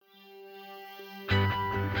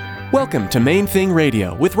Welcome to Main Thing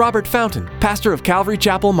Radio with Robert Fountain, pastor of Calvary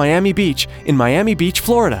Chapel, Miami Beach, in Miami Beach,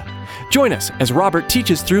 Florida. Join us as Robert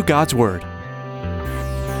teaches through God's Word.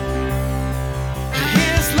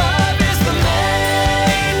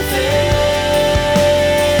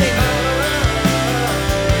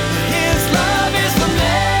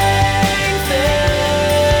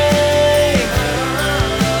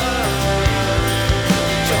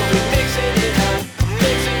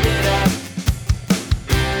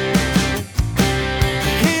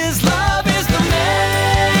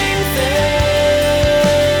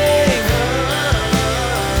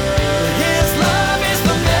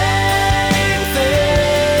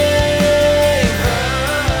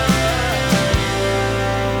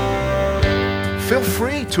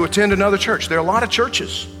 To attend another church. There are a lot of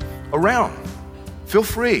churches around. Feel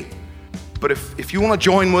free. But if you want to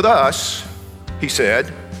join with us, he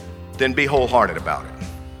said, then be wholehearted about it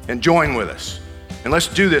and join with us. And let's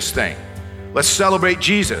do this thing. Let's celebrate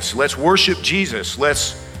Jesus. Let's worship Jesus.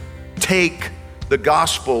 Let's take the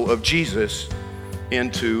gospel of Jesus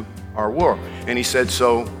into our world. And he said,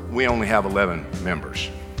 so we only have 11 members,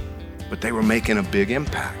 but they were making a big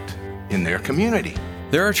impact in their community.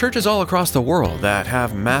 There are churches all across the world that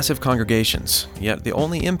have massive congregations, yet the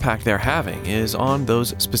only impact they're having is on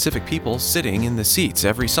those specific people sitting in the seats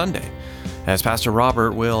every Sunday. As Pastor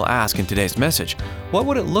Robert will ask in today's message, what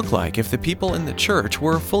would it look like if the people in the church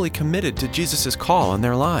were fully committed to Jesus' call in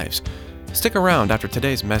their lives? Stick around after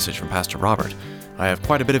today's message from Pastor Robert. I have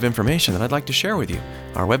quite a bit of information that I'd like to share with you.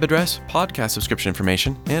 Our web address, podcast subscription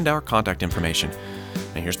information, and our contact information.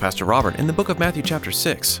 And here's Pastor Robert in the book of Matthew chapter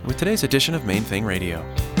 6 with today's edition of Main Thing Radio.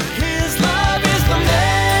 His love is the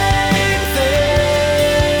main thing.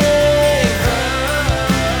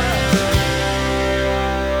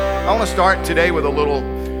 I want to start today with a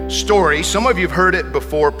little story. Some of you have heard it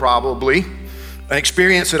before probably. An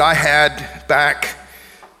experience that I had back,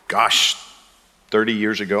 30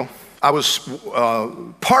 years ago. I was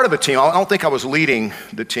part of a team. I don't think I was leading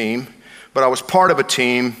the team, but I was part of a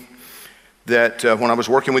team that when I was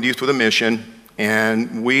working with Youth with a Mission,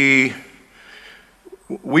 and we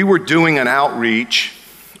were doing an outreach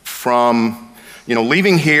from,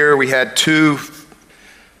 leaving here. We had two,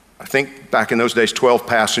 I think back in those days, 12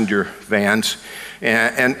 passenger vans,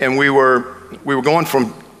 and we were going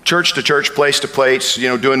from church to church, place to place,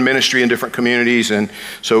 doing ministry in different communities. And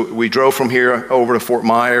so we drove from here over to Fort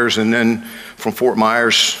Myers, and then from Fort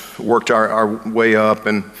Myers worked our way up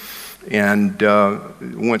and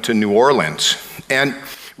went to New Orleans. And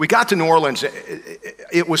we got to New Orleans.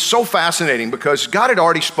 It was so fascinating because God had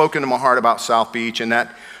already spoken to my heart about South Beach and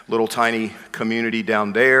that little tiny community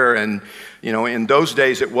down there. And, in those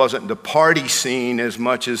days, it wasn't the party scene as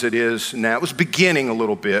much as it is now. It was beginning a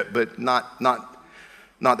little bit, but not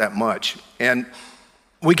that much. And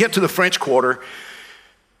we get to the French Quarter,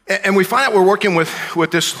 and we find out we're working with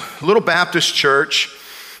this little Baptist church.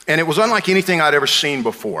 And it was unlike anything I'd ever seen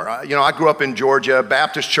before. I grew up in Georgia.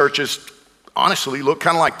 Baptist churches honestly look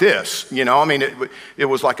kind of like this. It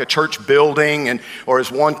was like a church building, or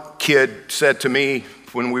as one kid said to me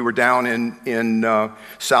when we were down in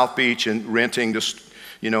South Beach and renting this,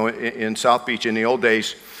 in South Beach in the old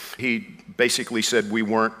days, he basically said we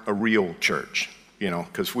weren't a real church,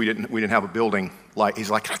 because we didn't have a building. He's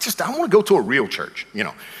like, I want to go to a real church,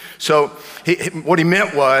 So what he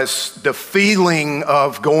meant was the feeling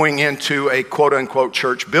of going into a quote unquote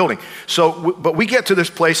church building. But we get to this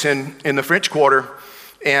place in the French Quarter,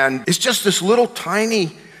 and it's just this little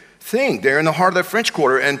tiny thing there in the heart of the French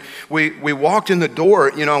Quarter. And we walked in the door,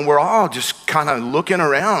 and we're all just kind of looking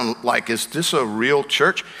around like, is this a real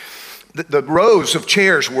church? The rows of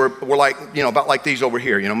chairs were like, about like these over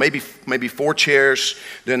here, maybe 4 chairs,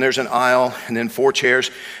 then there's an aisle, and then 4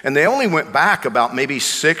 chairs. And they only went back about maybe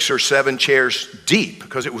 6 or 7 chairs deep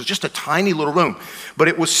because it was just a tiny little room. But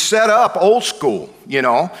it was set up old school,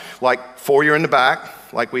 like foyer in the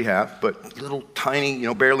back, like we have, but little tiny,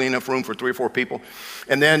 barely enough room for 3 or 4 people.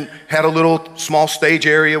 And then had a little small stage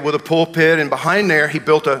area with a pulpit, and behind there he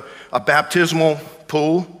built a baptismal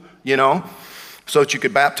pool, so that you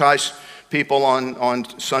could baptize people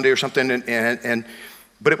on Sunday or something,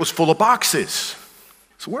 but it was full of boxes.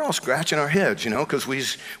 So we're all scratching our heads, because we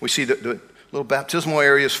see the little baptismal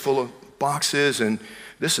areas full of boxes, and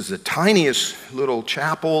this is the tiniest little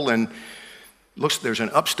chapel, and there's an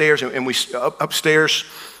upstairs, and upstairs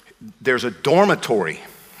there's a dormitory,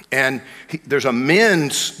 and there's a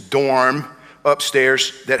men's dorm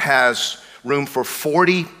upstairs that has room for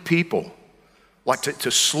 40 people, like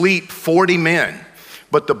to sleep 40 men.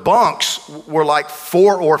 But the bunks were like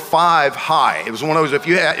 4 or 5 high. It was one of those,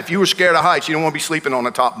 if you were scared of heights, you don't want to be sleeping on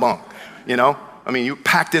the top bunk, I mean, you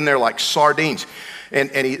packed in there like sardines. And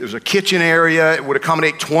there's a kitchen area. It would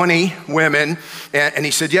accommodate 20 women. And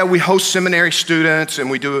he said, yeah, we host seminary students and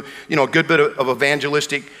we do, a good bit of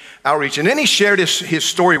evangelistic outreach. And then he shared his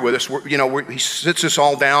story with us. He sits us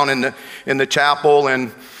all down in the chapel,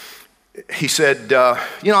 and he said, I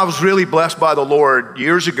was really blessed by the Lord.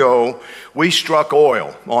 Years ago, we struck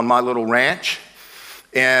oil on my little ranch,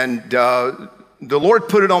 and the Lord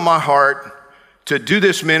put it on my heart to do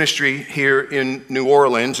this ministry here in New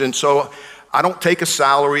Orleans. And so I don't take a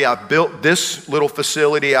salary. I built this little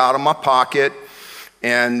facility out of my pocket.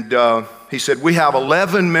 And he said, we have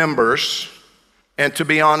 11 members, and to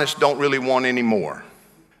be honest, don't really want any more.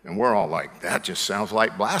 And we're all like, that just sounds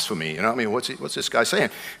like blasphemy. What's this guy saying?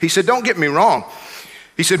 He said, don't get me wrong.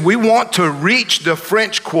 He said, we want to reach the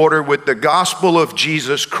French Quarter with the gospel of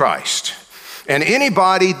Jesus Christ. And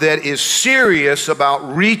anybody that is serious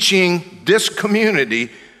about reaching this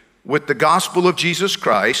community with the gospel of Jesus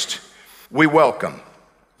Christ, we welcome.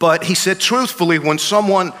 But he said, truthfully, when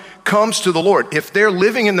someone comes to the Lord, if they're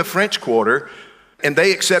living in the French Quarter and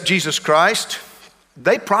they accept Jesus Christ,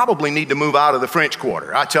 they probably need to move out of the French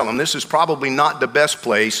Quarter. I tell them this is probably not the best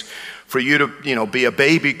place for you to, be a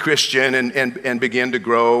baby Christian and begin to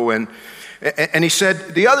grow. And he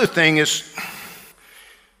said, the other thing is,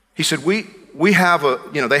 he said, we have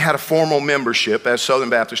they had a formal membership, as Southern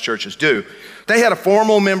Baptist churches do. They had a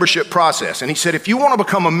formal membership process. And he said, if you want to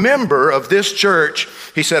become a member of this church,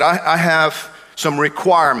 he said, I have some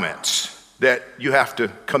requirements that you have to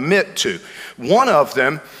commit to. One of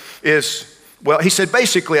them is, he said,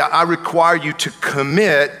 basically, I require you to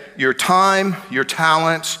commit your time, your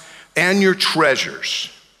talents, and your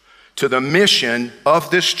treasures to the mission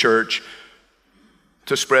of this church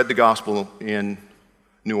to spread the gospel in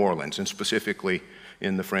New Orleans, and specifically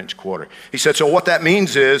in the French Quarter. He said, so what that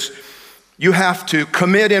means is you have to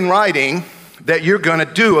commit in writing that you're going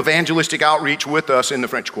to do evangelistic outreach with us in the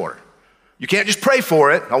French Quarter. You can't just pray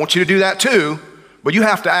for it. I want you to do that too, but you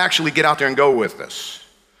have to actually get out there and go with us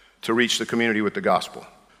to reach the community with the gospel.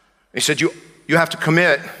 He said, you have to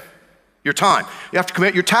commit your time. You have to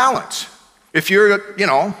commit your talents. If you're,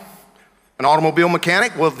 an automobile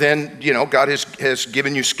mechanic, well then, God has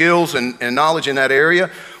given you skills and knowledge in that area.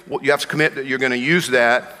 Well, you have to commit that you're going to use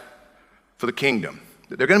that for the kingdom.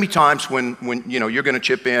 There are going to be times when you're going to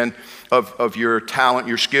chip in of your talent,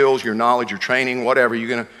 your skills, your knowledge, your training, whatever.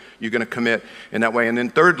 You're going to commit in that way. And then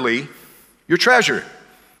thirdly, your treasure.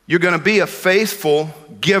 You're going to be a faithful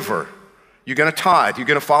giver. You're going to tithe. You're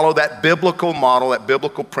going to follow that biblical model, that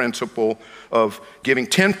biblical principle of giving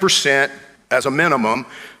 10% as a minimum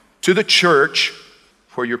to the church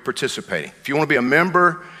where you're participating. If you want to be a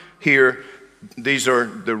member here, these are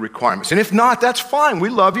the requirements. And if not, that's fine. We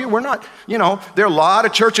love you. We're not, there are a lot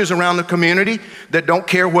of churches around the community that don't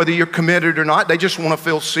care whether you're committed or not. They just want to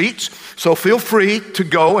fill seats. So feel free to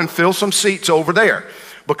go and fill some seats over there.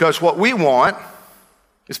 Because what we want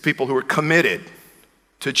is people who are committed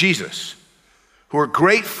to Jesus, who are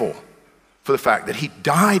grateful for the fact that he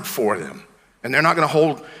died for them. And they're not going to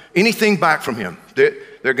hold anything back from him.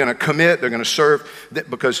 They're going to commit, they're going to serve,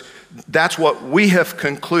 because that's what we have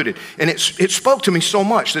concluded. And it spoke to me so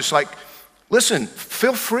much. It's like, listen,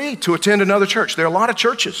 feel free to attend another church. There are a lot of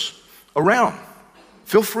churches around.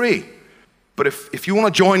 Feel free. But if you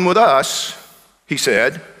want to join with us, he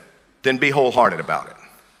said, then be wholehearted about it.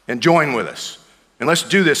 And join with us. And let's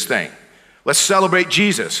do this thing. Let's celebrate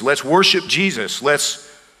Jesus. Let's worship Jesus. Let's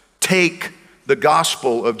take the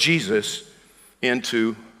gospel of Jesus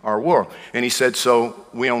into our world. And he said, so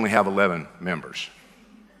we only have 11 members.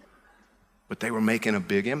 But they were making a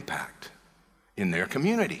big impact in their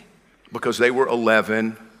community because they were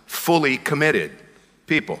 11 fully committed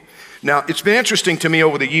people. Now, it's been interesting to me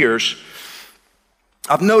over the years.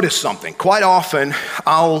 I've noticed something. Quite often,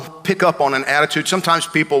 I'll pick up on an attitude. Sometimes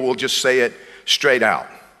people will just say it straight out.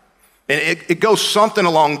 And it goes something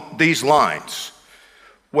along these lines.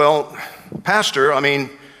 Well, Pastor,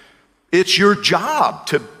 it's your job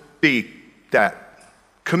to be that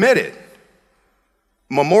committed.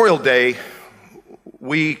 Memorial Day,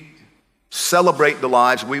 we celebrate the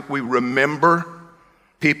lives. We remember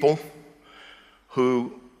people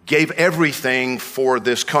who gave everything for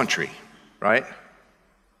this country, right?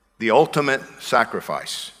 The ultimate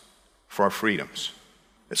sacrifice for our freedoms.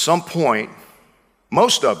 At some point,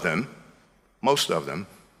 most of them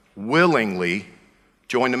willingly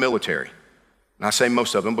joined the military. And I say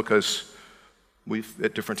most of them because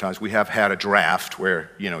at different times, we have had a draft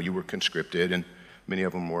where, you were conscripted and many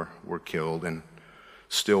of them were killed and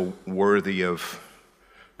still worthy of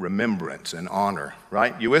remembrance and honor,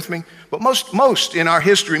 right? You with me? But most in our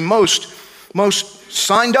history, most Most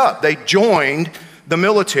signed up. They joined the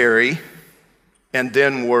military and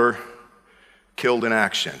then were killed in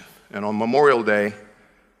action. And on Memorial Day,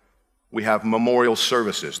 we have memorial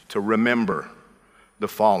services to remember the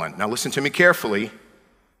fallen. Now listen to me carefully.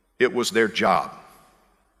 It was their job.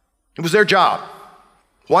 It was their job.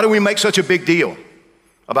 Why do we make such a big deal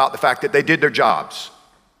about the fact that they did their jobs?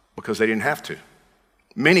 Because they didn't have to.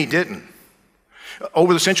 Many didn't.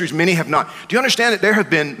 Over the centuries, many have not. Do you understand that there have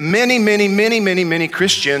been many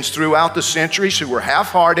Christians throughout the centuries who were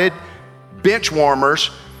half-hearted, bench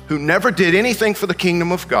warmers, who never did anything for the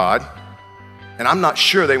kingdom of God, and I'm not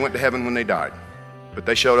sure they went to heaven when they died, but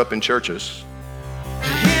they showed up in churches.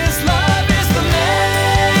 His love is the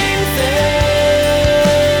main thing.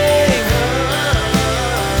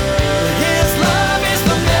 His love is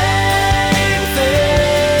the main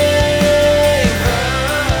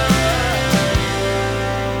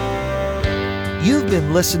thing. You've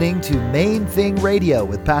been listening to Main Thing Radio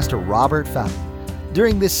with Pastor Robert Fountain.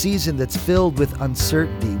 During this season that's filled with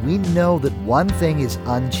uncertainty, we know that one thing is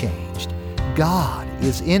unchanged. God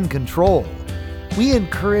is in control. We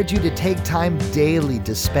encourage you to take time daily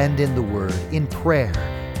to spend in the Word, in prayer.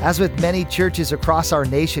 As with many churches across our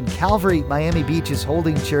nation, Calvary Miami Beach is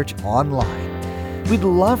holding church online. We'd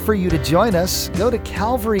love for you to join us. Go to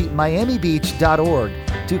calvarymiamibeach.org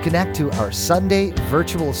to connect to our Sunday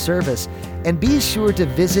virtual service, and be sure to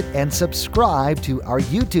visit and subscribe to our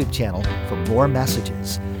YouTube channel for more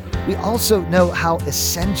messages. We also know how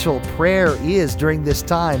essential prayer is during this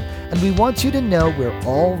time, and we want you to know we're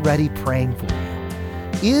already praying for you.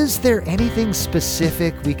 Is there anything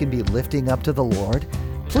specific we can be lifting up to the Lord?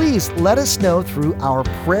 Please let us know through our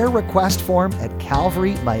prayer request form at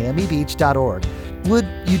calvarymiamibeach.org. Would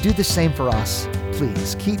you do the same for us?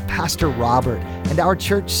 Please keep Pastor Robert and our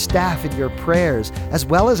church staff in your prayers, as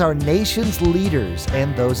well as our nation's leaders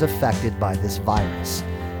and those affected by this virus.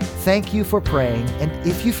 Thank you for praying, and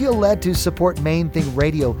if you feel led to support Main Thing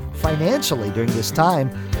Radio financially during this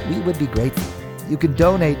time, we would be grateful. You can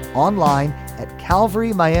donate online at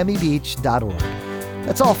calvarymiamibeach.org.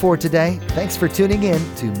 That's all for today. Thanks for tuning in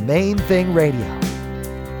to Main Thing Radio.